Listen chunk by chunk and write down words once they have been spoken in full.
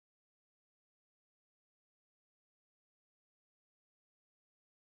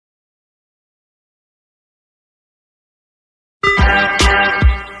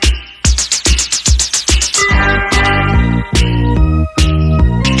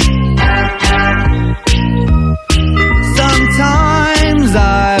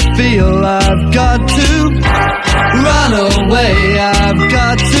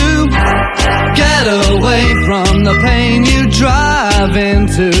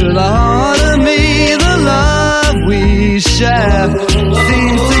to the heart of me. The love we share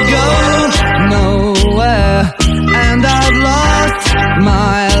seems to go nowhere, and I've lost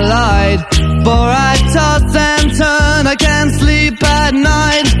my light, for I toss and turn, I can't sleep at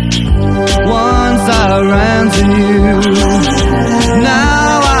night. Once I ran to you,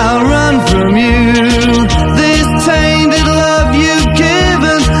 now I run from you. This tainted love you've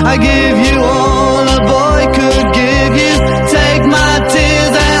given, I give you all a boy could give you. Take my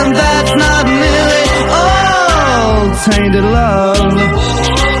tears and that's not nearly all. Tainted love,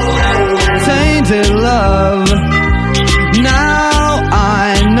 tainted love. Now I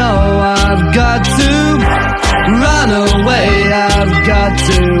know I've got to run away, I've got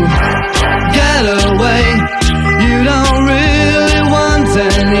to get away. You don't really want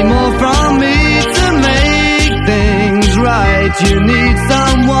any more from me to make things right. You need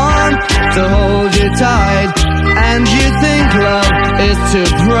someone to hold you tight, and you think love is to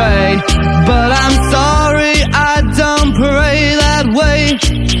pray, but I'm sorry, I don't pray that way.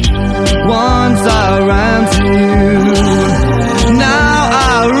 Once I ran to you, now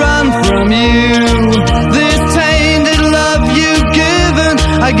I run from you. This tainted love you've given,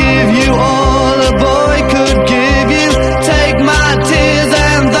 I give you all a boy could give you. Take my tears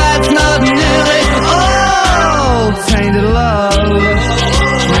and that's not nearly all. Tainted love,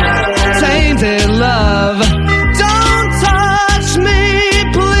 tainted love. Don't touch me,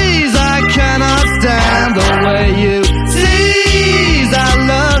 please, I cannot stand the way you tease. I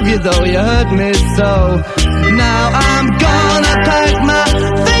love you though you hurt me so. Now I'm gonna pack my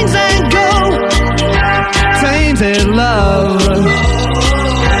things and go. Tainted love,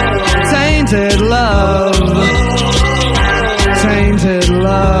 tainted love, tainted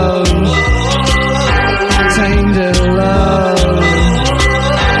love, tainted love.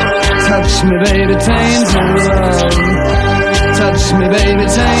 Touch me baby, tainted love. Touch me baby,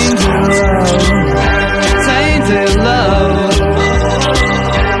 tainted